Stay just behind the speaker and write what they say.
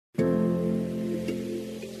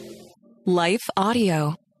Life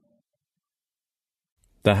Audio.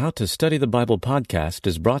 The How to Study the Bible podcast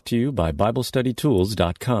is brought to you by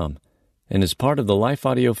BibleStudyTools.com and is part of the Life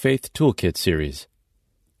Audio Faith Toolkit series.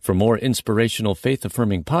 For more inspirational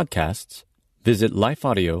faith-affirming podcasts, visit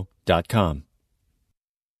lifeaudio.com.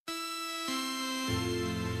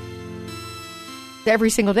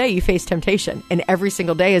 Every single day you face temptation, and every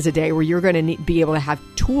single day is a day where you're going to be able to have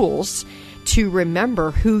tools to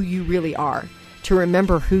remember who you really are, to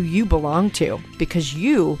remember who you belong to, because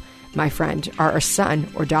you, my friend, are a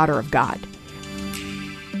son or daughter of God.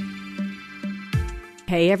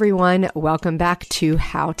 Hey everyone, welcome back to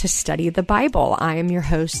How to Study the Bible. I am your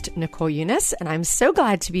host, Nicole Eunice, and I'm so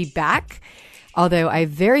glad to be back. Although I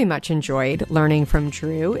very much enjoyed learning from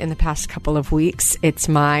Drew in the past couple of weeks, it's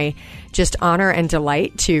my just honor and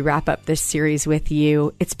delight to wrap up this series with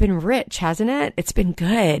you. It's been rich, hasn't it? It's been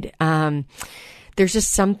good. There's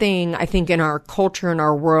just something, I think, in our culture and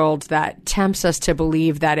our world that tempts us to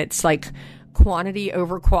believe that it's like quantity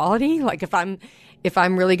over quality. Like if I'm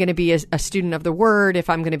really going to be a student of the Word, if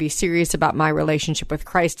I'm going to be serious about my relationship with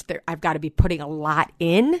Christ, I've got to be putting a lot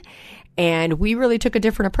in. And we really took a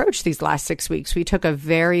different approach these last 6 weeks. We took a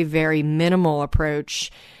very, very minimal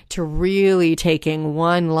approach to really taking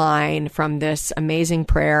one line from this amazing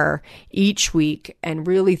prayer each week and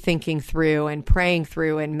really thinking through and praying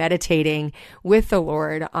through and meditating with the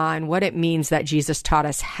Lord on what it means that Jesus taught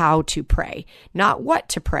us how to pray, not what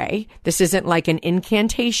to pray. This isn't like an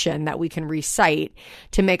incantation that we can recite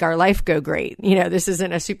to make our life go great. You know, this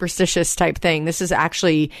isn't a superstitious type thing. This is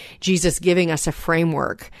actually Jesus giving us a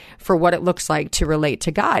framework for what it looks like to relate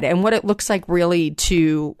to God and what it looks like really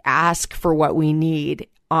to ask for what we need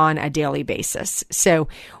on a daily basis. So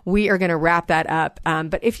we are going to wrap that up.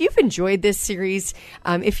 But if you've enjoyed this series,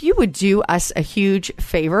 if you would do us a huge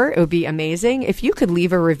favor, it would be amazing. If you could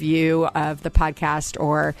leave a review of the podcast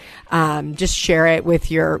or just share it with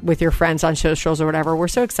your friends on socials or whatever. We're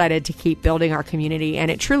so excited to keep building our community, and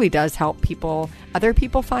it truly does help other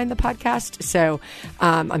people find the podcast. So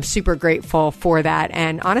I'm super grateful for that.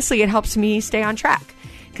 And honestly, it helps me stay on track.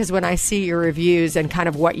 Because when I see your reviews and kind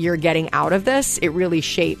of what you're getting out of this, it really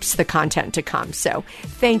shapes the content to come. So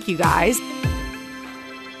thank you guys.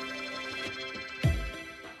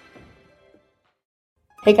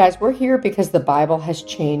 Hey guys, we're here because the Bible has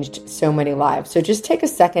changed so many lives. So just take a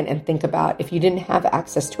second and think about if you didn't have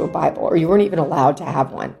access to a Bible or you weren't even allowed to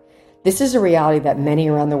have one. This is a reality that many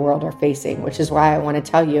around the world are facing, which is why I want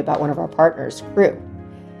to tell you about one of our partners, Cru.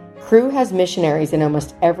 Cru has missionaries in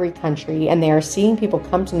almost every country, and they are seeing people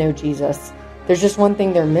come to know Jesus. There's just one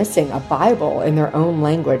thing they're missing, a Bible in their own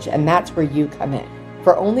language, and that's where you come in.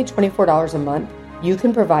 For only $24 a month, you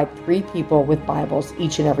can provide 3 people with Bibles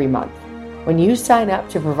each and every month. When you sign up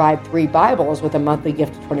to provide 3 Bibles with a monthly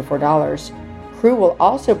gift of $24, Cru will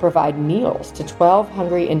also provide meals to 12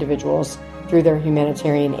 hungry individuals through their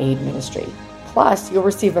humanitarian aid ministry. Plus, you'll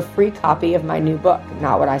receive a free copy of my new book,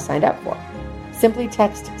 Not What I Signed Up For. Simply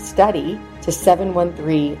text STUDY to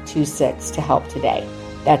 71326 to help today.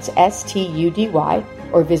 That's STUDY,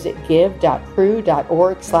 or visit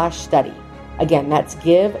give.cru.org/study. Again, that's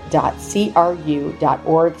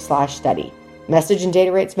give.cru.org/study. Message and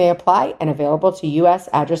data rates may apply and available to U.S.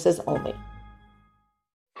 addresses only.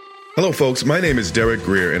 Hello, folks. My name is Derek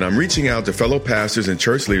Greer, and I'm reaching out to fellow pastors and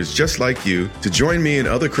church leaders just like you to join me and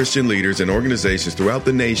other Christian leaders and organizations throughout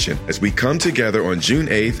the nation as we come together on June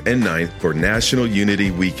 8th and 9th for National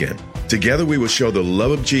Unity Weekend. Together, we will show the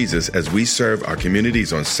love of Jesus as we serve our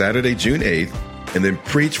communities on Saturday, June 8th, and then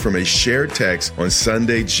preach from a shared text on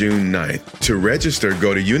Sunday, June 9th. To register,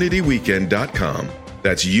 go to unityweekend.com.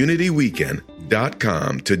 That's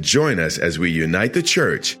unityweekend.com to join us as we unite the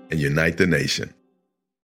church and unite the nation.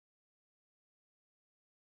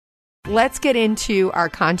 Let's get into our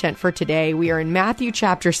content for today. We are in Matthew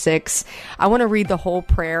chapter 6. I want to read the whole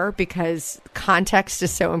prayer because context is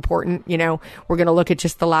so important. You know, we're going to look at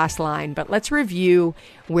just the last line, but let's review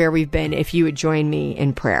where we've been if you would join me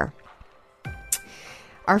in prayer.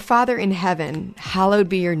 Our Father in heaven, hallowed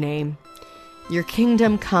be your name. Your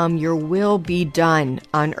kingdom come, your will be done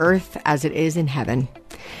on earth as it is in heaven.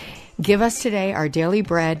 Give us today our daily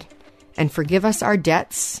bread and forgive us our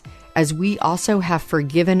debts as we also have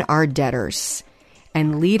forgiven our debtors.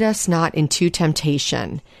 And lead us not into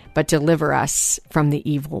temptation, but deliver us from the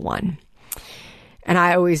evil one. And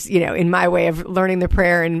I always, in my way of learning the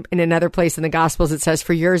prayer, in another place in the Gospels, it says,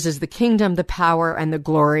 "For yours is the kingdom, the power, and the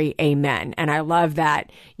glory. Amen." And I love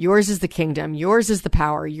that. Yours is the kingdom, yours is the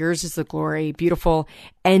power, yours is the glory. Beautiful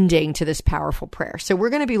ending to this powerful prayer. So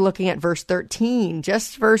we're going to be looking at verse 13,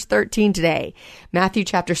 just verse 13 today. Matthew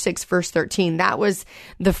chapter 6, verse 13. That was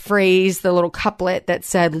the phrase, the little couplet that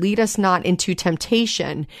said, "Lead us not into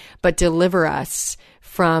temptation, but deliver us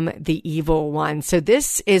from the evil one." So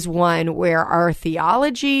this is one where our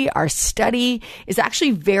theology, our study is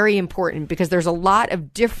actually very important, because there's a lot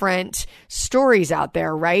of different stories out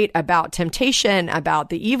there, right? About temptation, about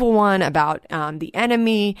the evil one, about the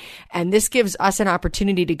enemy. And this gives us an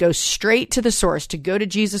opportunity to go straight to the source, to go to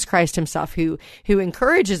Jesus Christ himself, who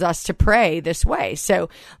encourages us to pray this way. So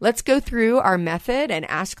let's go through our method and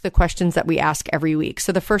ask the questions that we ask every week.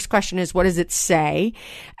 So the first question is, what does it say?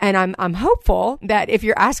 And I'm hopeful that if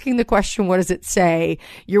you're asking the question, what does it say,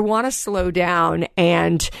 you want to slow down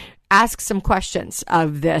and ask some questions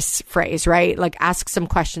of this phrase, right? Like ask some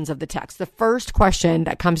questions of the text. The first question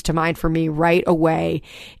that comes to mind for me right away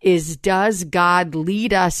is, does God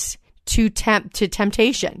lead us to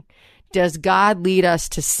temptation? Does God lead us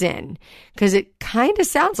to sin? Because it kind of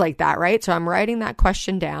sounds like that, right? So I'm writing that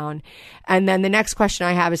question down. And then the next question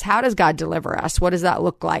I have is, how does God deliver us? What does that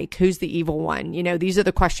look like? Who's the evil one? These are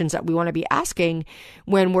the questions that we want to be asking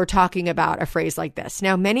when we're talking about a phrase like this.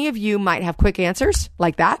 Now, many of you might have quick answers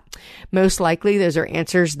like that. Most likely, those are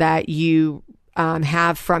answers that you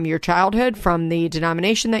have from your childhood, from the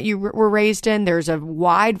denomination that you were raised in. There's a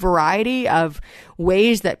wide variety of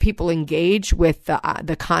ways that people engage with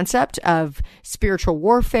the concept of spiritual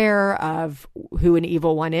warfare, of who an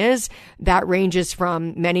evil one is. That ranges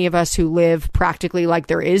from many of us who live practically like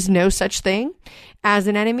there is no such thing as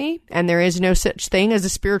an enemy, and there is no such thing as a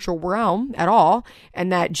spiritual realm at all,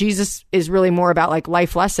 and that Jesus is really more about like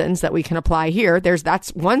life lessons that we can apply here. That's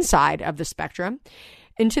one side of the spectrum.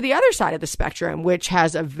 Into the other side of the spectrum, which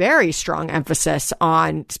has a very strong emphasis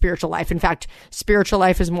on spiritual life. In fact, spiritual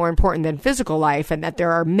life is more important than physical life, and that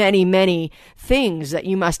there are many, many things that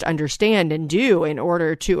you must understand and do in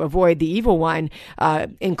order to avoid the evil one,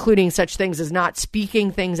 including such things as not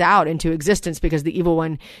speaking things out into existence because the evil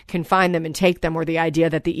one can find them and take them, or the idea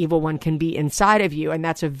that the evil one can be inside of you. And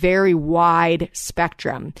that's a very wide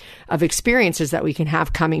spectrum of experiences that we can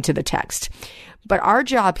have coming to the text. But our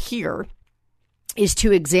job here is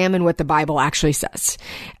to examine what the Bible actually says.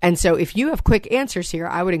 And so if you have quick answers here,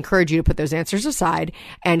 I would encourage you to put those answers aside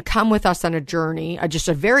and come with us on a journey, just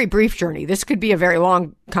a very brief journey. This could be a very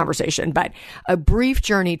long conversation, but a brief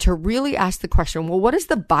journey to really ask the question, well, what does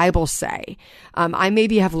the Bible say? I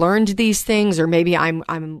maybe have learned these things, or maybe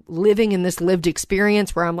I'm living in this lived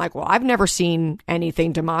experience where I'm like, well, I've never seen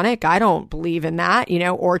anything demonic. I don't believe in that,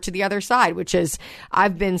 or to the other side, which is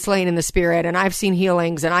I've been slain in the spirit and I've seen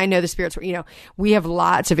healings and I know the spirits, we have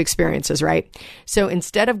lots of experiences, right? So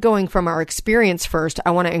instead of going from our experience first, I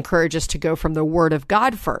want to encourage us to go from the Word of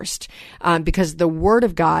God first, because the Word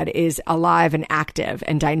of God is alive and active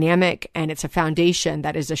and dynamic, and it's a foundation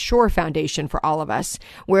that is a sure foundation for all of us.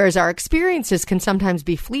 Whereas our experiences can sometimes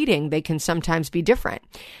be fleeting. They can sometimes be different.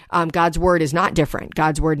 God's Word is not different.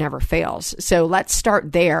 God's Word never fails. So let's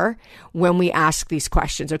start there when we ask these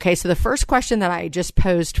questions. Okay, so the first question that I just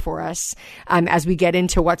posed for us as we get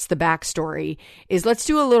into what's the backstory is, let's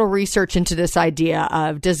do a little research into this idea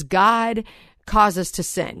of, does God cause us to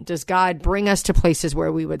sin? Does God bring us to places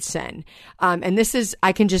where we would sin? And this is,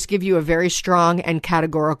 I can just give you a very strong and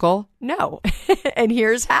categorical no. And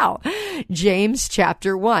here's how. James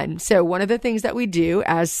chapter 1. So one of the things that we do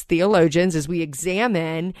as theologians is we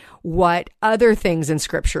examine what other things in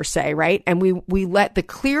Scripture say, right? And we let the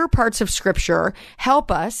clear parts of Scripture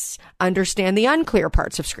help us understand the unclear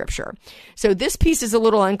parts of Scripture. So this piece is a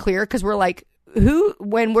little unclear because we're like,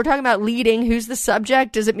 when we're talking about leading, who's the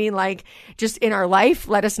subject? Does it mean like just in our life,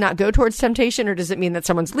 let us not go towards temptation, or does it mean that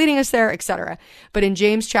someone's leading us there, etc.? But in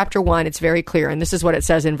James chapter 1, it's very clear. And this is what it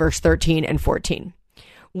says in verse 13 and 14.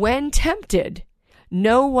 When tempted,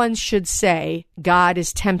 no one should say, God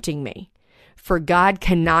is tempting me. For God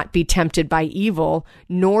cannot be tempted by evil,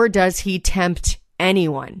 nor does he tempt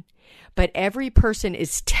anyone. But every person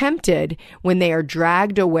is tempted when they are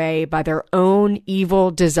dragged away by their own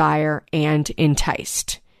evil desire and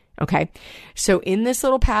enticed. Okay. So in this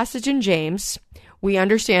little passage in James, we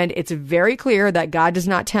understand it's very clear that God does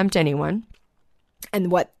not tempt anyone.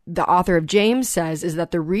 And what the author of James says is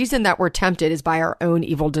that the reason that we're tempted is by our own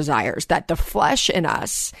evil desires, that the flesh in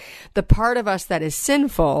us, the part of us that is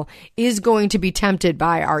sinful, is going to be tempted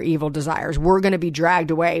by our evil desires. We're going to be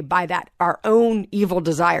dragged away by that, our own evil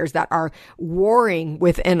desires that are warring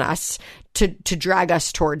within us to drag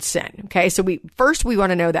us towards sin. Okay. So we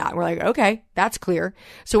want to know that. We're like, okay, that's clear.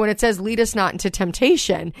 So when it says lead us not into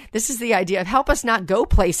temptation, this is the idea of help us not go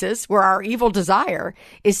places where our evil desire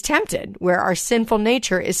is tempted, where our sinful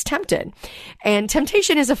nature is tempted. And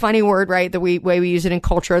temptation is a funny word, right? The way we use it in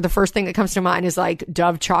culture. The first thing that comes to mind is like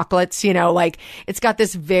Dove chocolates, like it's got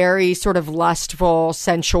this very sort of lustful,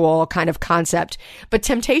 sensual kind of concept. But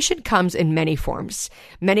temptation comes in many forms.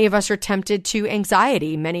 Many of us are tempted to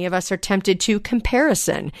anxiety. Many of us are tempted to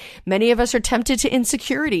comparison. Many of us are tempted to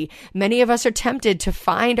insecurity. Many of us are tempted to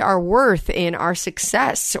find our worth in our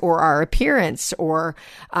success or our appearance or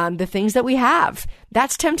the things that we have.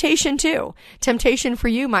 That's temptation too. Temptation for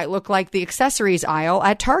you might look like the accessories aisle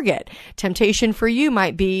at Target. Temptation for you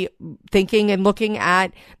might be thinking and looking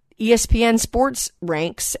at ESPN sports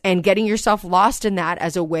ranks and getting yourself lost in that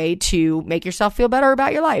as a way to make yourself feel better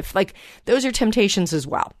about your life. Like those are temptations as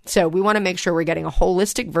well. So we want to make sure we're getting a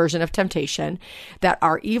holistic version of temptation, that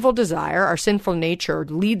our evil desire, our sinful nature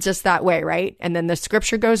leads us that way, right? And then the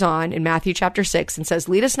scripture goes on in Matthew chapter 6 and says,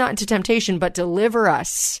 lead us not into temptation, but deliver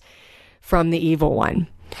us from the evil one.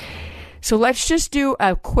 So let's just do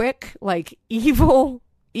a quick, evil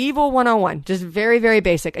 101, just very, very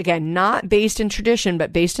basic. Again, not based in tradition,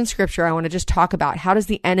 but based in scripture. I want to just talk about how does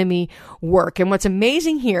the enemy work? And what's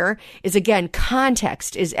amazing here is, again,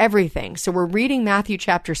 context is everything. So we're reading Matthew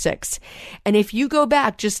chapter 6. And if you go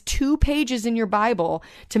back just 2 pages in your Bible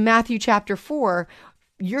to Matthew chapter 4,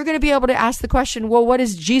 you're going to be able to ask the question, well, what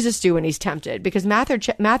does Jesus do when he's tempted? Because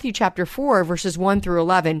Matthew chapter 4, verses 1 through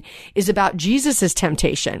 11 is about Jesus's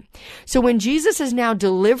temptation. So when Jesus is now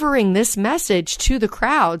delivering this message to the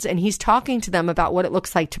crowds and he's talking to them about what it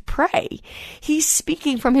looks like to pray, he's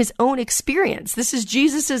speaking from his own experience. This is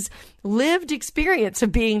Jesus's lived experience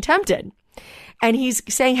of being tempted. And he's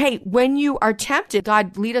saying, hey, when you are tempted,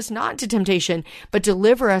 God, lead us not into temptation, but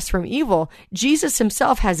deliver us from evil. Jesus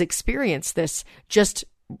himself has experienced this just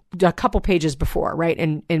a couple pages before, right,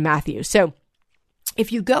 in Matthew. So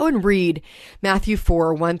if you go and read Matthew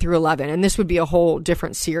 4, 1 through 11, and this would be a whole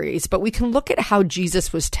different series, but we can look at how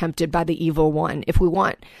Jesus was tempted by the evil one if we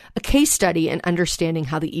want a case study in understanding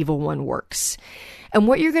how the evil one works. And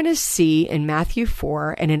what you're going to see in Matthew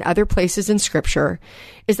 4 and in other places in scripture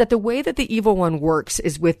is that the way that the evil one works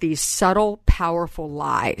is with these subtle, powerful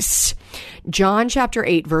lies. John chapter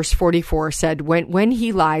 8, verse 44 said, when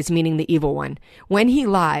he lies, meaning the evil one, when he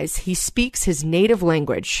lies, he speaks his native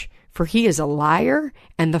language, for he is a liar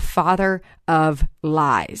and the father of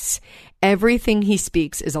lies. Everything he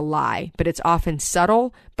speaks is a lie, but it's often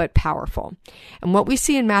subtle but powerful. And what we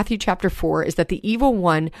see in Matthew chapter 4 is that the evil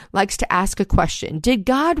one likes to ask a question. Did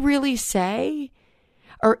God really say?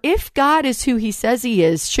 Or if God is who he says he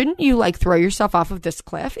is, shouldn't you throw yourself off of this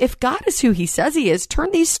cliff? If God is who he says he is,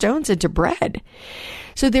 turn these stones into bread.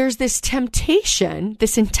 So there's this temptation,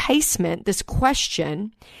 this enticement, this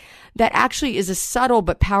question that actually is a subtle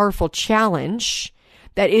but powerful challenge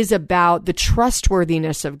that is about the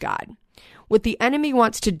trustworthiness of God. What the enemy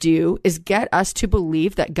wants to do is get us to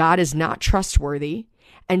believe that God is not trustworthy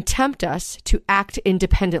and tempt us to act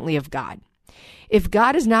independently of God. If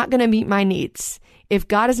God is not going to meet my needs, if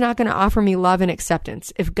God is not going to offer me love and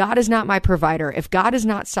acceptance, if God is not my provider, if God is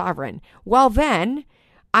not sovereign, well then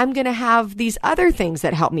I'm going to have these other things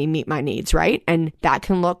that help me meet my needs, right? And that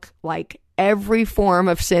can look like every form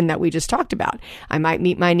of sin that we just talked about. I might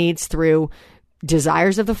meet my needs through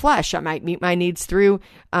desires of the flesh. I might meet my needs through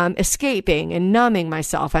escaping and numbing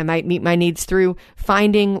myself. I might meet my needs through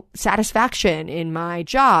finding satisfaction in my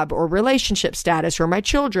job or relationship status or my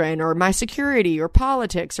children or my security or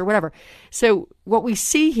politics or whatever. So what we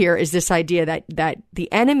see here is this idea that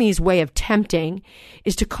the enemy's way of tempting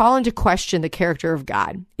is to call into question the character of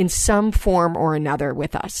God in some form or another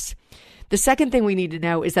with us. The second thing we need to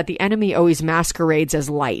know is that the enemy always masquerades as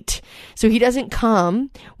light. So he doesn't come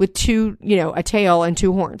with a tail and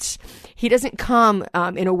 2 horns. He doesn't come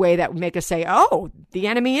in a way that would make us say, oh, the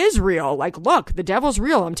enemy is real. Look, the devil's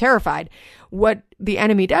real. I'm terrified. What the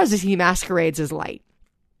enemy does is he masquerades as light.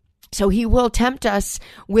 So he will tempt us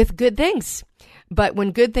with good things. But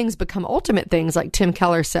when good things become ultimate things, like Tim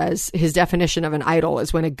Keller says, his definition of an idol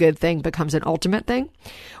is when a good thing becomes an ultimate thing.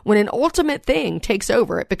 When an ultimate thing takes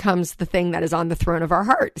over, it becomes the thing that is on the throne of our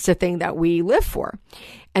heart. It's the thing that we live for.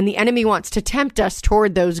 And the enemy wants to tempt us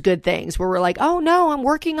toward those good things where we're like, oh no, I'm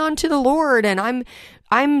working on to the Lord and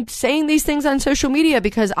I'm saying these things on social media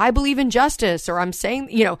because I believe in justice, or I'm saying,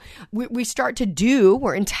 we start to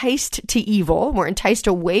we're enticed to evil. We're enticed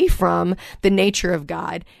away from the nature of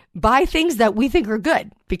God by things that we think are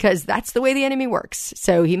good, because that's the way the enemy works.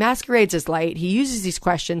 So he masquerades as light. He uses these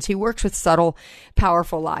questions. He works with subtle,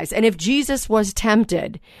 powerful lies. And if Jesus was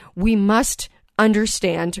tempted, we must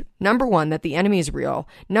understand, number one, that the enemy is real.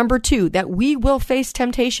 Number two, that we will face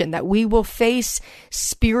temptation, that we will face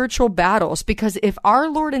spiritual battles, because if our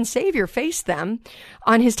Lord and Savior faced them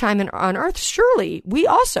on his time on earth, surely we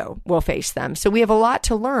also will face them. So we have a lot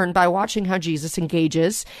to learn by watching how Jesus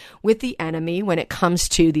engages with the enemy when it comes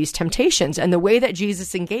to these temptations. And the way that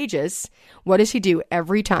Jesus engages, what does he do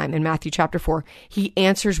every time in Matthew chapter 4? He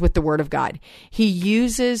answers with the word of God. He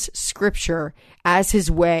uses scripture as his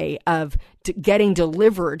way of getting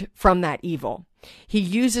delivered from that evil. He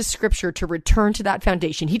uses scripture to return to that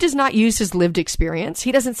foundation. He does not use his lived experience.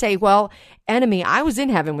 He doesn't say, well, enemy, I was in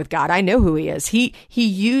heaven with God. I know who he is. He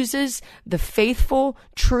uses the faithful,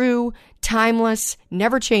 true, timeless,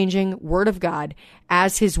 never changing word of God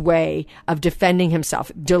as his way of defending himself,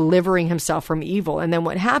 delivering himself from evil. And then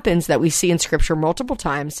what happens that we see in scripture multiple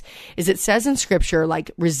times is it says in scripture, like,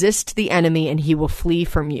 resist the enemy and he will flee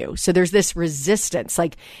from you. So there's this resistance.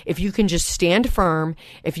 Like, if you can just stand firm,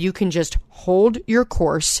 if you can just hold your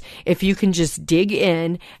course, if you can just dig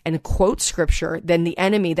in and quote scripture, then the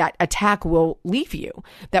enemy, that attack will leave you,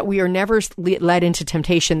 that we are never led into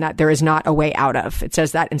temptation that there is not a way out of. It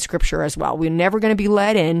says that in scripture as well. We're never going to be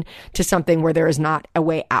led in to something where there is not a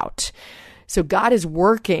way out. So God is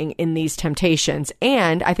working in these temptations.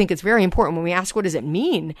 And I think it's very important when we ask, what does it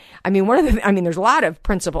mean? I mean, there's a lot of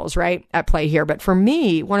principles, right, at play here. But for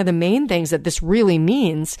me, one of the main things that this really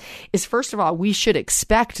means is, first of all, we should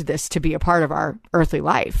expect this to be a part of our earthly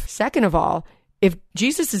life. Second of all, if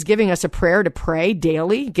Jesus is giving us a prayer to pray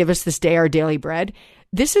daily, give us this day our daily bread,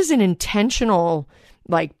 this is an intentional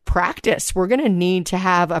practice. We're going to need to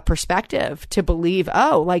have a perspective to believe,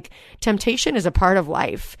 temptation is a part of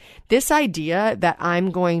life. This idea that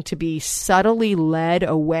I'm going to be subtly led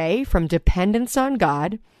away from dependence on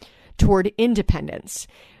God toward independence,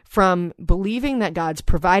 from believing that God's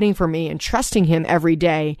providing for me and trusting him every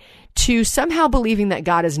day to somehow believing that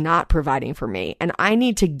God is not providing for me and I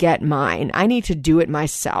need to get mine. I need to do it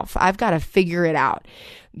myself. I've got to figure it out.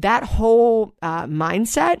 That whole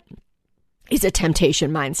mindset is a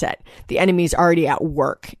temptation mindset. The enemy's already at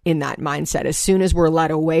work in that mindset. As soon as we're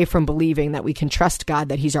led away from believing that we can trust God,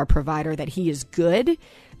 that he's our provider, that he is good,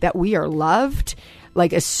 that we are loved,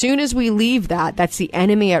 as soon as we leave that, that's the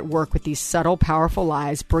enemy at work with these subtle, powerful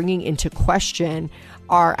lies, bringing into question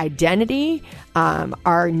our identity,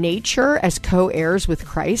 our nature as co-heirs with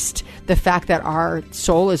Christ, the fact that our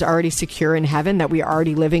soul is already secure in heaven, that we are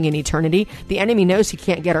already living in eternity. The enemy knows he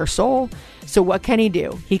can't get our soul. So what can he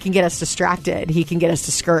do? He can get us distracted. He can get us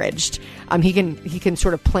discouraged. He can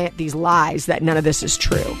sort of plant these lies that none of this is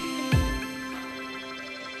true.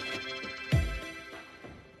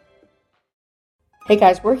 Hey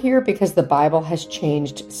guys, we're here because the Bible has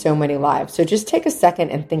changed so many lives. So just take a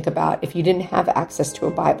second and think about if you didn't have access to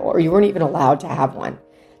a Bible or you weren't even allowed to have one.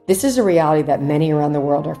 This is a reality that many around the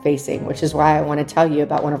world are facing, which is why I want to tell you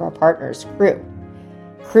about one of our partners, Cru.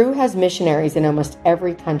 Cru has missionaries in almost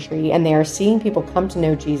every country, and they are seeing people come to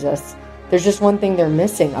know Jesus. There's just one thing they're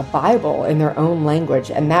missing, a Bible in their own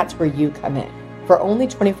language, and that's where you come in. For only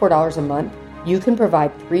 $24 a month, you can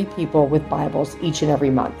provide 3 people with Bibles each and every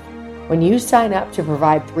month. When you sign up to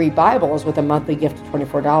provide 3 Bibles with a monthly gift of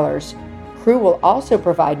 $24, Cru will also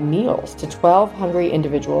provide meals to 12 hungry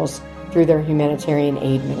individuals through their humanitarian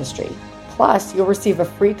aid ministry. Plus, you'll receive a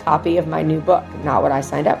free copy of my new book, Not What I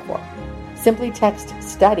Signed Up For. Simply text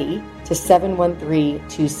STUDY to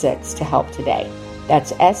 71326 to help today.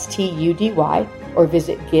 That's STUDY, or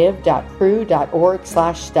visit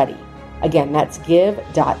give.cru.org/study. Again, that's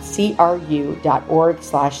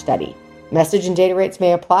give.cru.org/study. Message and data rates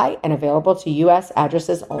may apply and available to U.S.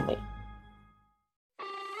 addresses only.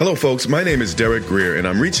 Hello, folks. My name is Derek Greer, and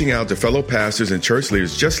I'm reaching out to fellow pastors and church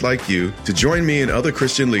leaders just like you to join me and other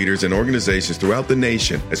Christian leaders and organizations throughout the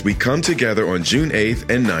nation as we come together on June 8th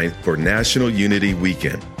and 9th for National Unity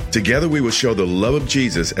Weekend. Together, we will show the love of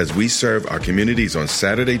Jesus as we serve our communities on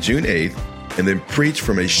Saturday, June 8th, and then preach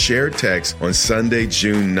from a shared text on Sunday,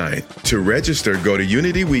 June 9th. To register, go to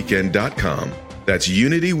unityweekend.com. That's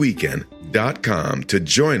unityweekend.com to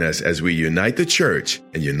join us as we unite the church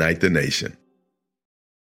and unite the nation.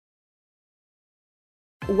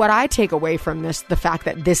 What I take away from this, the fact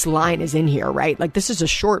that this line is in here, right? This is a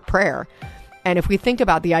short prayer. And if we think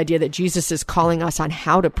about the idea that Jesus is calling us on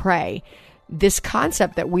how to pray, this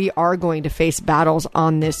concept that we are going to face battles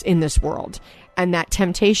in this world, and that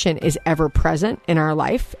temptation is ever present in our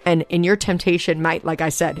life. And your temptation might, like I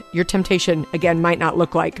said, your temptation, again, might not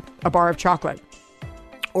look like a bar of chocolate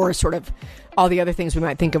or sort of all the other things we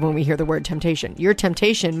might think of when we hear the word temptation. Your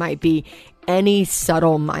temptation might be any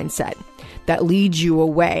subtle mindset that leads you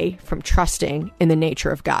away from trusting in the nature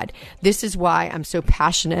of God. This is why I'm so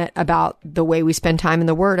passionate about the way we spend time in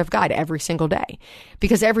the Word of God every single day.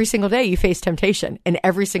 Because every single day you face temptation, and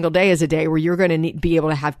every single day is a day where you're going to be able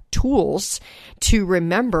to have tools to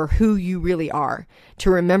remember who you really are, to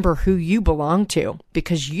remember who you belong to,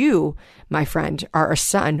 because you, my friend, are a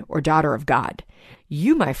son or daughter of God.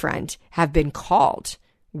 You, my friend, have been called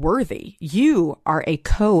worthy. You are a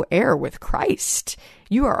co-heir with Christ.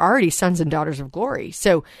 You are already sons and daughters of glory.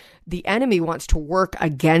 So the enemy wants to work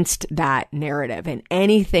against that narrative, and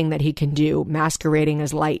anything that he can do masquerading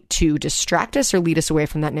as light to distract us or lead us away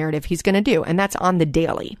from that narrative, he's going to do. And that's on the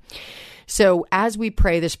daily. So as we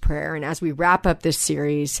pray this prayer and as we wrap up this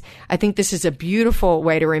series, I think this is a beautiful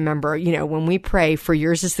way to remember, when we pray for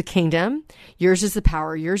yours is the kingdom, yours is the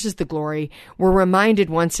power, yours is the glory, we're reminded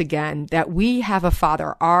once again that we have a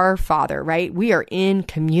Father, our Father, right? We are in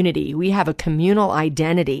community. We have a communal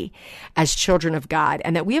identity as children of God,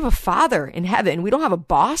 and that we have a Father in heaven. We don't have a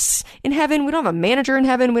boss in heaven. We don't have a manager in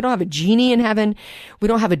heaven. We don't have a genie in heaven. We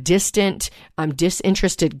don't have a distant,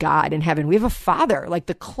 disinterested God in heaven. We have a Father, like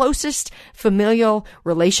the closest familial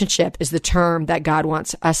relationship is the term that God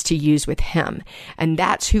wants us to use with him. And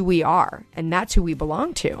that's who we are. And that's who we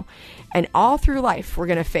belong to. And all through life, we're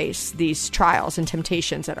going to face these trials and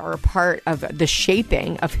temptations that are a part of the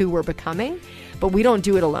shaping of who we're becoming. But we don't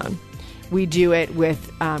do it alone. We do it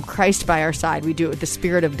with Christ by our side. We do it with the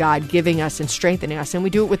Spirit of God giving us and strengthening us. And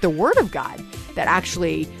we do it with the Word of God that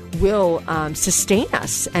actually will sustain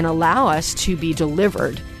us and allow us to be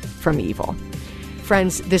delivered from evil.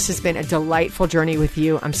 Friends, this has been a delightful journey with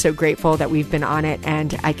you. I'm so grateful that we've been on it,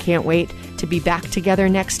 and I can't wait to be back together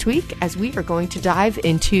next week as we are going to dive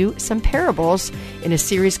into some parables in a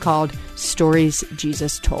series called Stories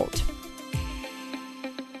Jesus Told.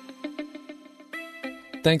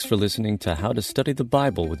 Thanks for listening to How to Study the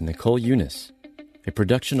Bible with Nicole Eunice, a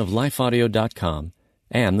production of lifeaudio.com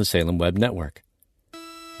and the Salem Web Network.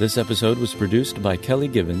 This episode was produced by Kelly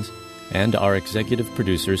Givens and our executive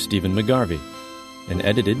producer, Stephen McGarvey, and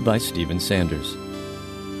edited by Stephen Sanders.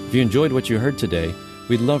 If you enjoyed what you heard today,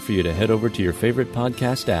 we'd love for you to head over to your favorite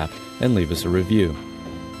podcast app and leave us a review.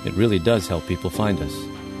 It really does help people find us.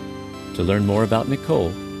 To learn more about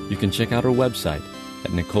Nicole, you can check out her website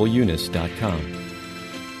at NicoleEunice.com.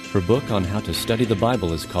 Her book on how to study the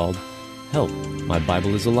Bible is called Help, My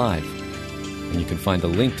Bible is Alive, and you can find a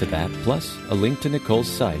link to that, plus a link to Nicole's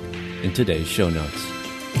site, in today's show notes.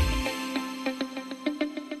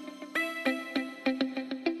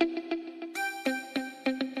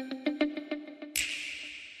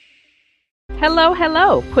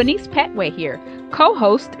 Hello, Quinice Petway here,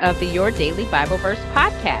 co-host of the Your Daily Bible Verse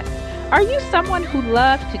podcast. Are you someone who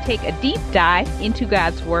loves to take a deep dive into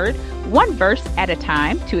God's Word, one verse at a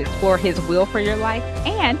time, to explore His will for your life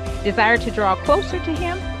and desire to draw closer to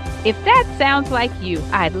Him? If that sounds like you,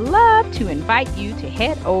 I'd love to invite you to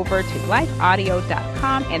head over to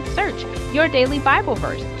lifeaudio.com and search Your Daily Bible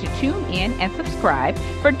Verse to tune in and subscribe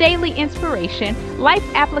for daily inspiration, life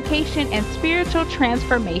application, and spiritual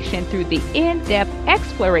transformation through the in-depth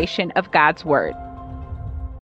exploration of God's Word.